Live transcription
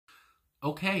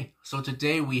Okay, so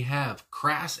today we have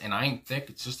Crass and I Ain't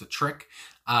Thick. It's just a trick.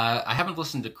 I haven't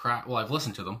listened to Crass. Well, I've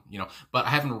listened to them, but I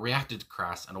haven't reacted to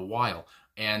Crass in a while.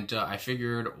 And I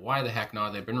figured, why the heck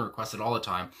not? They've been requested all the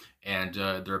time, and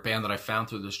they're a band that I found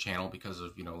through this channel because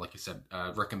of, like I said,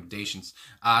 recommendations.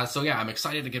 So yeah, I'm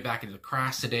excited to get back into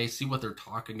Crass today, see what they're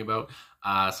talking about.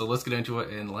 So let's get into it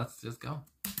and let's just go.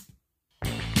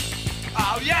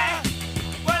 Oh yeah,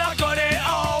 well I got it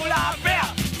all up here.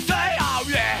 Say oh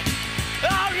yeah,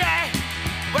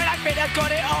 well I think I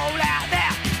got it all out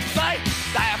there. Say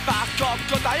they are fuck off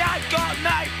cause they ain't got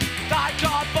me. They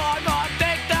can't buy my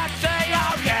dignity.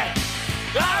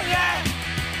 Oh yeah,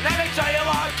 let me tell you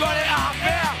I got it up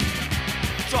here.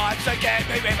 Trying to get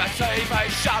me with a TV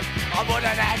show, I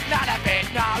wouldn't have none of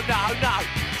it, no.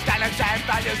 Standards and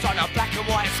values on a black and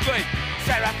white screen.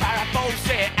 Sarah Farrah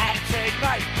bullshit acting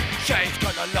me. She's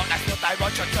got a lot, that's what they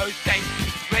want you to think.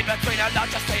 Read between the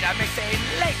lines, just see the missing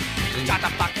link. Shut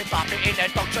the fucking puppet in the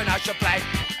indoctrination play.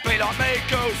 Be like me,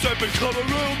 girls, and become a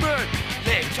real man.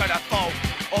 Live to the full,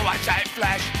 always ain't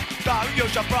flesh. Don't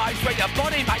use your brains when your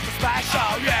body makes a splash.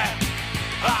 Oh yeah,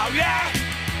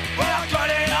 well I got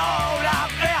it all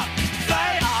up here.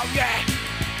 Say oh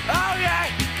yeah,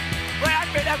 well I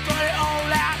think I've got it all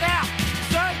out there.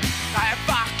 See, they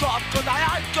fuck off cause they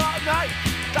ain't got me.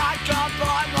 They can't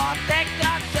buy my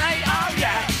dignity. Oh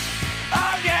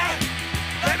yeah,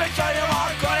 let me tell you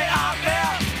I got it up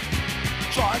here.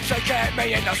 Trying to get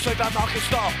me in the supermarket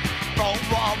store. Bought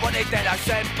what I wanted, then I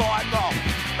said buy more.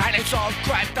 Man, it's all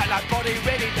crap that nobody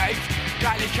really needs.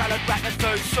 Gaily coloured rappers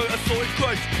do suit a soy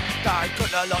grease. They ain't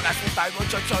got a lot, that's what they want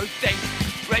you to think.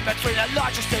 Read between the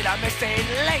lines, you see the missing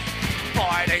link.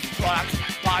 Buy these products,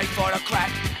 pay for the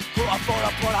crap. Quarter for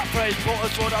the product, 3/4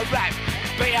 for the rap.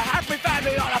 Be a happy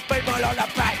family, all the people on the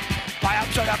back. Buy up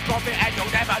to the profit and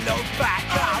you'll never look back.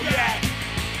 Oh yeah,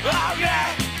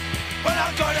 well I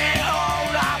got it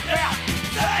all up here.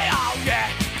 Say oh yeah,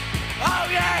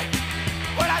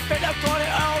 well I think I've got it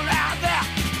all out there.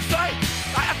 See,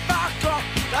 they are fuck off,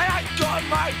 they ain't got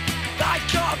me. They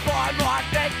can't buy my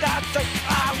dignity.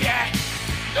 Oh yeah,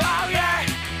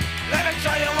 let me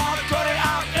tell you I've got it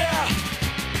up here.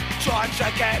 Trying to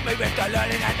get me with the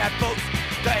learning and the books.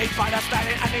 Deep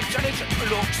understanding and intelligent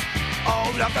looks. All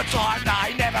of the time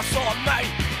they never saw me.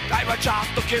 They were just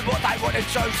looking what they wanted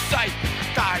to see.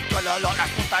 They ain't got a lot,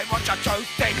 that's what they want you to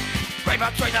think. Read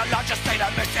between the lines, just see the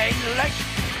missing link.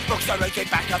 Books are reaching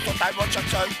back, that's what they want you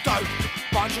to do.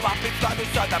 Bind you up in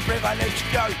service to the privileged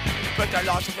view. With the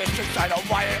lies of history, say the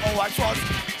way it always was.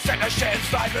 Set the shit in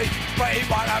slavery, be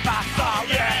one of us. Oh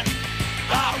yeah,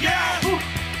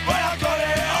 well I got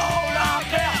it all up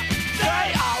here.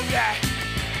 Say oh yeah,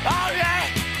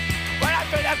 well I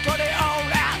think I've got it all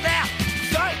out there.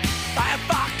 See, they are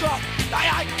fuck off, they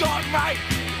ain't got me.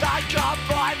 They can't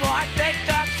buy my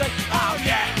dignity. Oh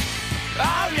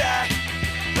yeah,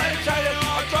 let me tell you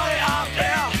I got it up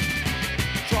here.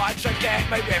 Trying to get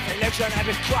me with religion and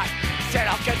with Christ. Said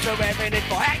I'll get to everything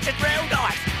for acting real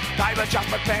nice. They were just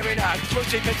preparing a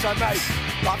crucifix on me.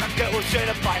 Like a guilt in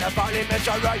the pain of only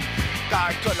misery. They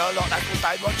ain't got a lot, that's what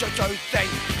they want you to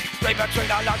think. Read between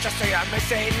the lines, just see a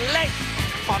missing link.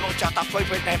 Bible just a proof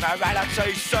with never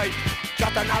reality see.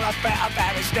 Just another better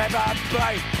marriage never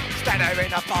be. Stand there in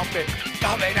the pulpit,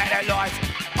 coming at their lives.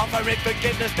 Offering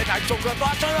forgiveness, then they talk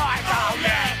about tonight. Oh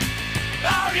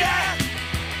yeah,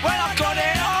 well I got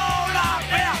it all up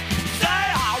here. Say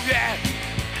oh yeah,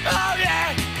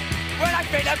 well I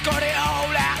think I've got it all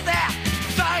out there.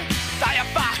 Say, they are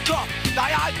fuck off,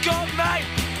 they ain't got me.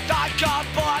 They can't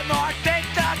buy my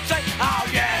dignity. Oh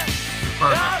yeah,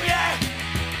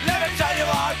 let me tell you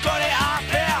I've got it up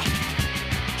here.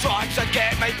 Trying to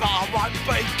get me but I won't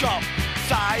be caught.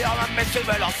 Say I'm a missing,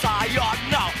 well I'll say I'm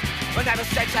not. I never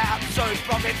set out to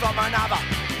profit from another.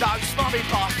 Those snobby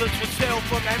bastards would steal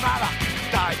from their mother.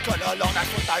 They got a lot,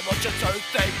 that's what they want you to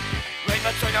think. Read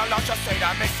between the lines, just see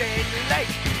the missing link.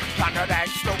 Plundered and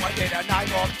slaughtered in the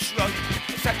name of truth.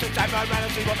 Acceptance and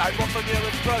morality, what they want from you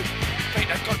is proof. Think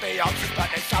there could be answers, but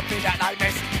there's something that they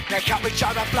miss. They cut each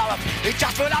other, blow up, it's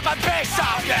just full up and piss.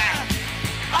 Oh yeah,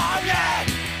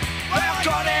 well I've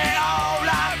got it all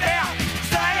up here.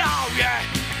 Say oh yeah,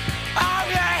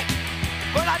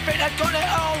 well I think they've got it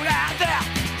all out there.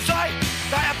 See,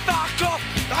 they are fuck off,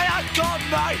 they ain't got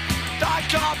me. They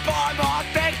can't buy my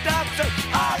dignity.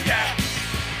 Oh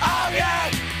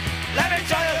yeah, let me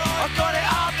tell you I've got it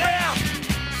up here.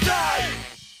 See.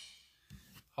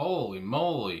 Holy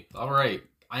moly. All right.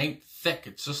 I Ain't Thick.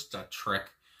 It's just a trick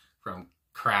from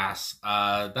Crass.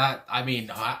 My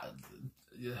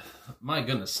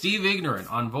goodness. Steve Ignorant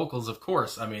on vocals, of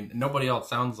course. I mean, nobody else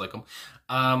sounds like him.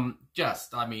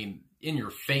 In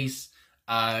your face.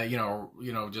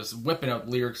 just whipping out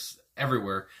lyrics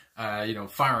everywhere,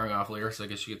 firing off lyrics, I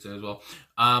guess you could say as well.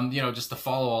 Just to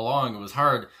follow along, it was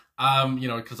hard.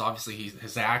 Because obviously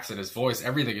his accent, his voice,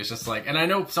 everything is just like, and I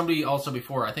know somebody also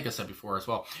before, I think I said before as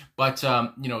well, but,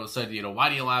 said, why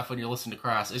do you laugh when you listen to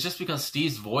Crass? It's just because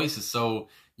Steve's voice is so,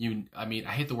 I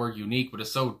hate the word unique, but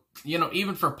it's so,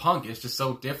 even for punk, it's just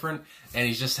so different, and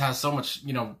he just has so much,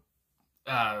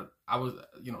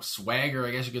 swagger,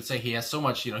 I guess you could say. He has so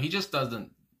much, he just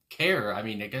doesn't care, I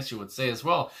guess you would say as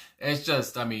well. It's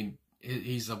just,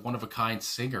 he's a one-of-a-kind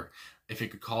singer, if you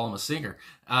could call him a singer.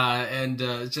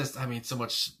 So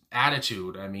much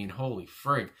attitude. Holy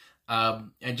frig.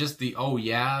 And just the, oh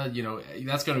yeah,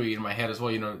 that's going to be in my head as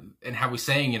well, and how he's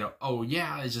saying, oh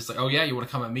yeah, it's just like, oh yeah, you want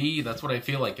to come at me? That's what I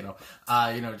feel like,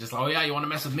 just, oh yeah, you want to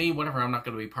mess with me? Whatever, I'm not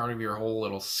going to be part of your whole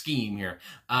little scheme here.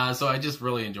 So I just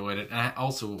really enjoyed it. And I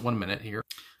also, 1 minute here,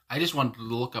 I just wanted to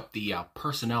look up the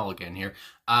personnel again here,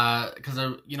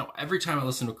 because every time I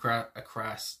listen to a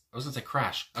Crass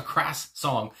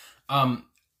song,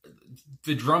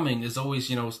 the drumming is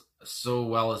always so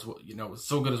well as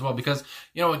so good as well, because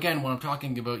again, when I'm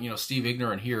talking about Steve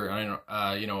Ignorant here,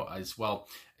 as well,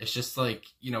 it's just like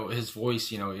his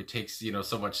voice, it takes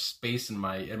so much space in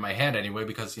my head anyway,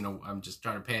 because I'm just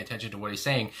trying to pay attention to what he's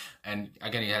saying, and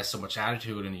again, he has so much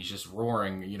attitude, and he's just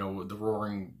roaring, the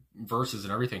roaring verses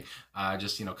and everything,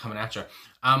 just coming at you.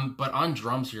 But on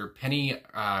drums here, Penny,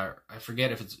 I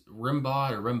forget if it's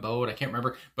Rimbaud or Rimbaud, I can't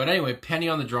remember, but anyway, Penny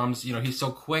on the drums, he's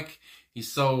so quick.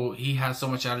 He has so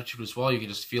much attitude as well. You can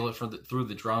just feel it through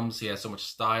the drums. He has so much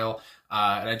style.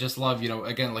 And I just love,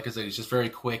 again, like I said, he's just very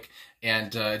quick,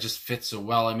 and it just fits so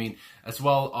well. As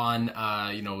well on,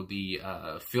 the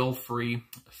Phil Free,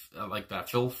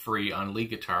 Phil Free on lead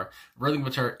guitar, rhythm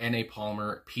guitar, N.A.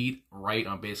 Palmer, Pete Wright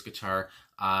on bass guitar,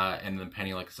 and then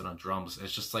Penny, like I said, on drums.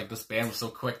 It's just like this band was so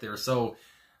quick. They were so...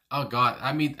 Oh God,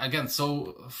 again,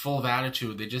 so full of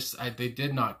attitude. They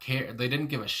did not care. They didn't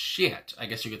give a shit, I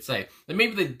guess you could say. And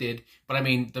maybe they did, but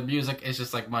the music is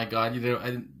just like, my God,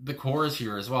 and the chorus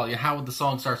here as well. How the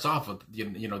song starts off with,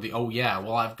 the oh yeah,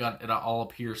 well, I've got it all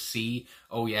up here, C,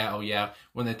 oh yeah.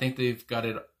 When they think they've got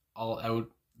it all out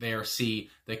there, C,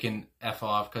 they can F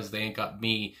off, because they ain't got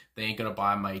me. They ain't gonna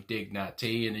buy my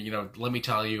dignity. And, let me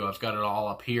tell you, I've got it all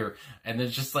up here. And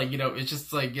it's just like,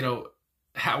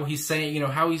 how he's saying,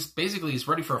 how he's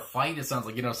ready for a fight. It sounds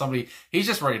like, he's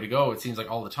just ready to go. It seems like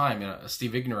all the time,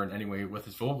 Steve Ignorant anyway, with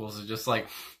his vocals, is just like,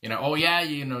 oh yeah,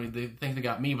 they think they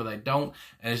got me, but they don't.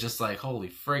 And it's just like, holy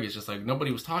frig, it's just like,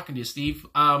 nobody was talking to you, Steve,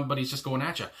 but he's just going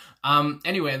at you.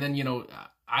 Anyway, and then,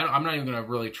 I'm not even going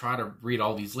to really try to read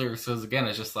all these lyrics, because again,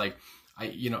 it's just like,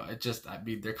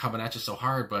 they're coming at you so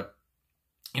hard, but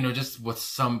just with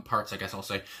some parts, I guess I'll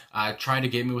say, try to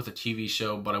get me with a TV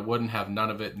show, but I wouldn't have none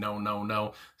of it.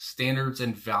 No. Standards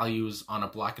and values on a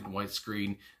black and white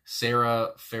screen.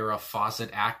 Sarah Farrah Fawcett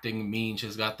acting mean.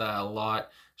 She's got the lot.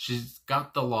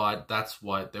 That's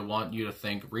what they want you to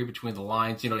think. Read between the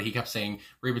lines. He kept saying,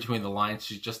 read between the lines.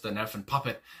 She's just an effing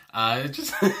puppet. It's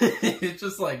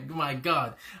just like, my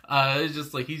God. It's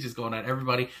just like, he's just going at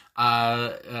everybody.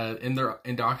 In their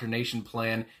indoctrination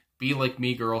plan, be like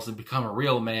me, girls, and become a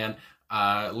real man.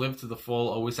 Live to the full,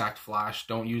 always act flash.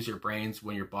 Don't use your brains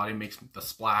when your body makes the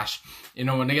splash. And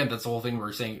again, that's the whole thing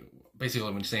we're saying.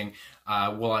 Basically, when he's saying,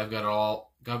 well, I've got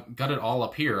it all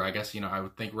up here. I guess, I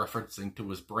would think referencing to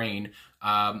his brain.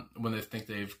 When they think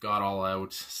they've got all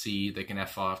out, C, they can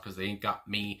F off, because they ain't got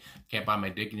me. Can't buy my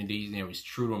dignity. He's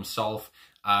true to himself.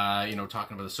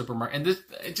 Talking about the supermarket, and this,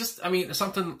 it just,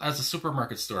 something as a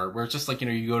supermarket store, where it's just like,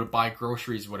 you go to buy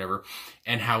groceries, whatever,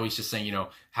 and how he's just saying,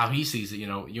 how he sees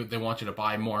it, they want you to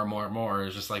buy more and more and more.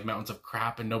 It's just like mountains of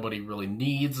crap, and nobody really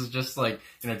needs. It's just like,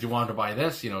 do you want to buy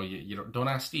this? You don't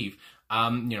ask Steve.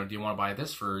 Do you want to buy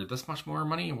this for this much more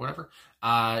money, or whatever?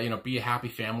 Be a happy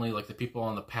family, like the people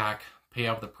on the pack. Pay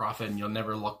out the profit, and you'll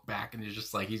never look back. And it's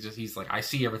just like, he's like, I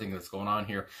see everything that's going on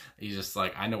here. He's just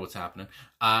like, I know what's happening.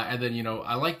 And then,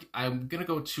 I'm going to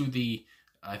go to the,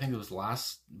 I think it was the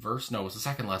last verse. No, it was the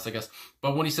second last, I guess.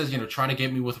 But when he says, try to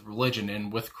get me with religion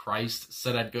and with Christ,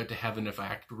 said I'd go to heaven if I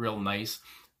act real nice.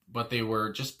 But they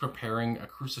were just preparing a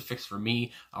crucifix for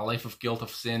me, a life of guilt, of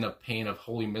sin, of pain, of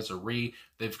holy misery.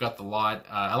 They've got the lot.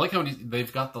 I like how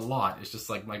they've got the lot. It's just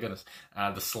like, my goodness,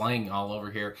 the slang all over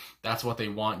here. That's what they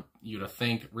want you to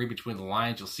think. Read between the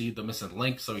lines. You'll see the missing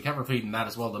link. So he kept repeating that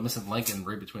as well, the missing link, and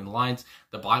read between the lines.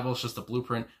 The Bible is just a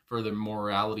blueprint for the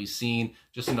morality scene.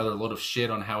 Just another load of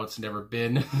shit on how it's never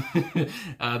been.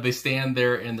 They stand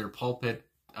there in their pulpit,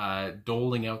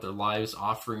 doling out their lives,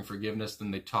 offering forgiveness.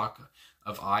 Then they talk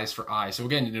of eyes for eyes. So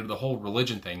again, the whole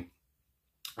religion thing.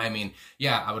 I mean,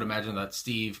 yeah, I would imagine that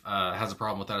Steve has a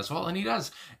problem with that as well, and he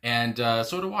does, and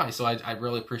so do I. So I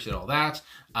really appreciate all that,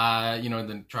 you know, and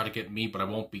then try to get me, but I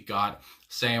won't be got.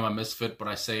 Say I'm a misfit, but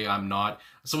I say I'm not.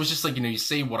 So it's just like, you know, you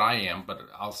say what I am, but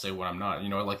I'll say what I'm not. You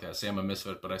know, I like that. Say I'm a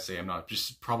misfit, but I say I'm not.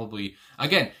 Just probably,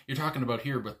 again, you're talking about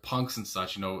here with punks and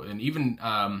such, you know, and even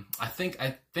I think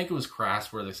it was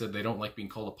Crass where they said they don't like being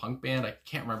called a punk band. I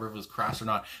can't remember if it was Crass or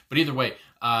not, but either way,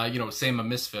 you know, say I'm a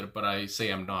misfit, but I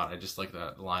say I'm not. I just like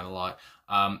that line a lot.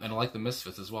 And I like the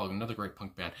Misfits as well, another great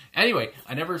punk band. Anyway,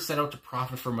 I never set out to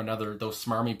profit from another. Those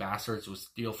smarmy bastards would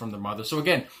steal from their mother. So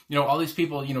again, you know, all these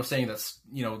people, you know, saying that's,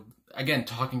 you know, again,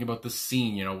 talking about this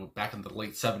scene, you know, back in the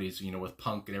late 70s, you know, with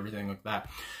punk and everything like that.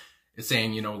 It's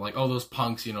saying, you know, like, oh, those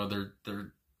punks, you know,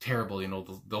 they're terrible, you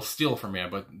know, they'll steal from you,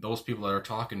 but those people that are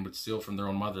talking would steal from their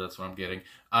own mother. That's what I'm getting.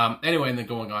 Anyway, and then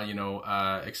going on, you know,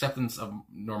 acceptance of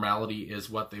normality is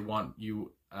what they want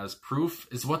you as proof,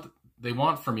 is what they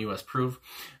want from you as proof.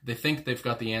 They think they've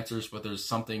got the answers, but there's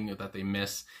something that they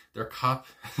miss. Their cup,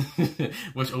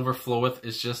 which overfloweth,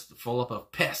 is just full up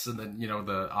of piss. And then, you know,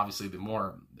 obviously the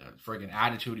more friggin'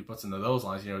 attitude he puts into those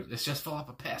lines, you know, it's just full up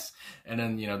of piss. And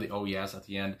then, you know, the oh yes at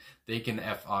the end, they can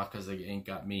F off because they ain't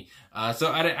got me.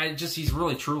 So I just, he's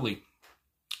really truly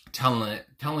telling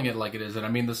it like it is. And I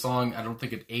mean, the song, I don't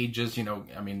think it ages, you know.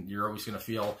 I mean, you're always going to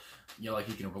feel, you know, like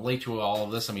you can relate to all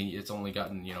of this. I mean, it's only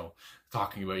gotten, you know,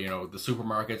 talking about, you know, the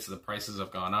supermarkets, the prices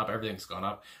have gone up, everything's gone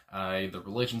up, the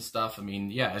religion stuff. I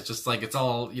mean, yeah, it's just like, it's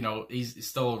all, you know, he's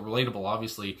still relatable,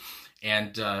 obviously.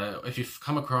 And if you've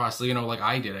come across, you know, like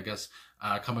I did, I guess,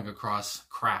 coming across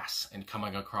Crass and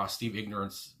coming across Steve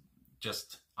Ignorant's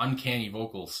just uncanny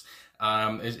vocals,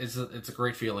 it's a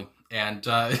great feeling. And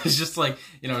it's just like,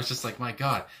 you know, it's just like, my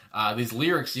God, these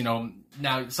lyrics, you know,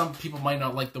 now some people might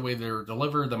not like the way they're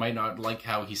delivered, they might not like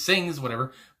how he sings,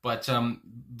 whatever, but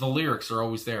the lyrics are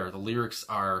always there. The lyrics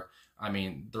are, I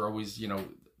mean, they're always, you know,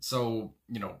 so,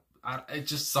 you know, it's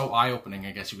just so eye-opening,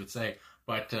 I guess you could say.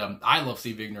 But I love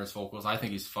Steve Ignorant's vocals. I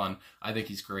think he's fun. I think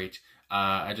he's great.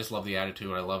 I just love the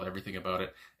attitude. I love everything about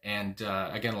it. And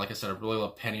again, like I said, I really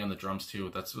love Penny on the drums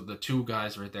too. That's the two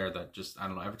guys right there that just, I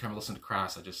don't know, every time I listen to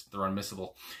Crass, they're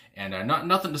unmissable. And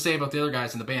nothing to say about the other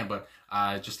guys in the band, but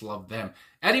I just love them.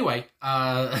 Anyway,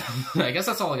 I guess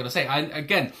that's all I gotta say.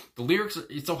 Again, the lyrics,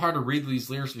 it's so hard to read these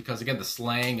lyrics because, again, the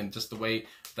slang and just the way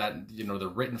that, you know, they're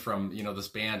written from, you know, this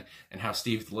band and how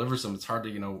Steve delivers them, it's hard to,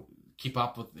 you know, keep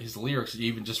up with his lyrics,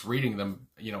 even just reading them,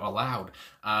 you know, aloud.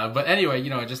 But anyway,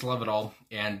 you know, I just love it all.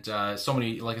 And so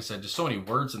many, like I said, just so many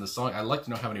words in the song. I'd like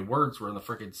to know how many words were in the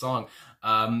freaking song.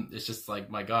 It's just like,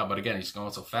 my God, but again, he's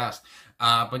going so fast.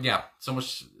 But yeah, so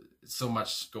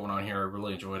much going on here. I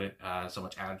really enjoyed it. So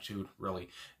much attitude, really.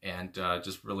 And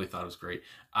just really thought it was great.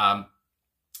 And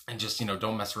just, you know,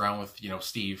 don't mess around with, you know,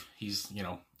 Steve. He's, you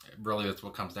know, really that's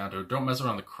what comes down to. Don't mess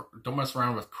around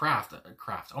with craft.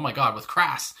 Oh my God, with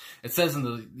Crass. It says in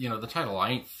the, you know, the title, I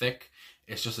ain't thick.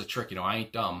 It's just a trick. You know, I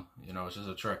ain't dumb. You know, it's just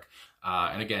a trick.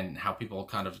 And again, how people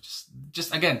kind of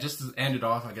just to end it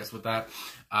off, I guess, with that,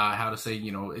 how to say,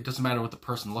 you know, it doesn't matter what the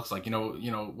person looks like. You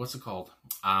know, what's it called?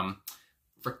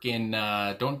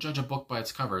 Frickin' don't judge a book by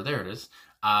its cover. There it is.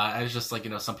 And it's just like,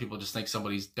 you know, some people just think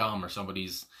somebody's dumb or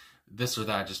somebody's this or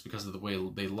that just because of the way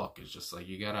they look. It's just like,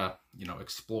 you gotta, you know,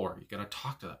 explore. You gotta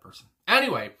talk to that person.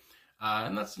 Anyway,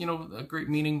 and that's, you know, a great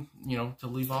meaning, you know, to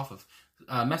leave off of,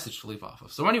 message to leave off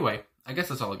of. So anyway, I guess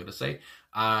that's all I gotta say.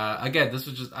 Again, this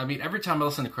was just, I mean, every time I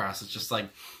listen to Crass, it's just like,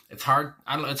 it's hard,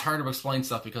 it's hard to explain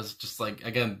stuff because it's just like,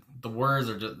 again, the words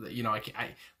are just, you know,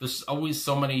 there's always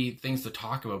so many things to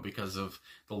talk about because of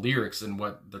the lyrics and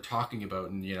what they're talking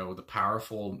about and, you know, the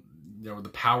powerful, you know, the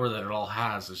power that it all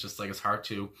has. It's just like, it's hard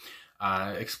to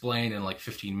explain in like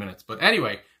 15 minutes. But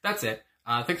anyway, that's it.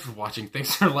 Thanks for watching.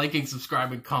 Thanks for liking,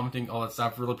 subscribing, commenting, all that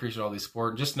stuff. Really appreciate all the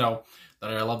support. And just know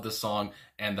that I love this song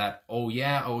and that oh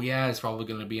yeah is probably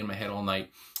going to be in my head all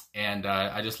night. And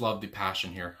I just love the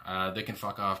passion here. They can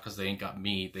fuck off because they ain't got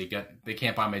me. They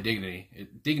can't buy my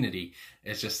dignity.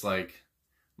 It's just like,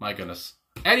 my goodness.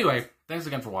 Anyway, thanks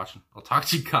again for watching. I'll talk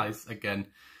to you guys again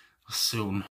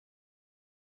soon.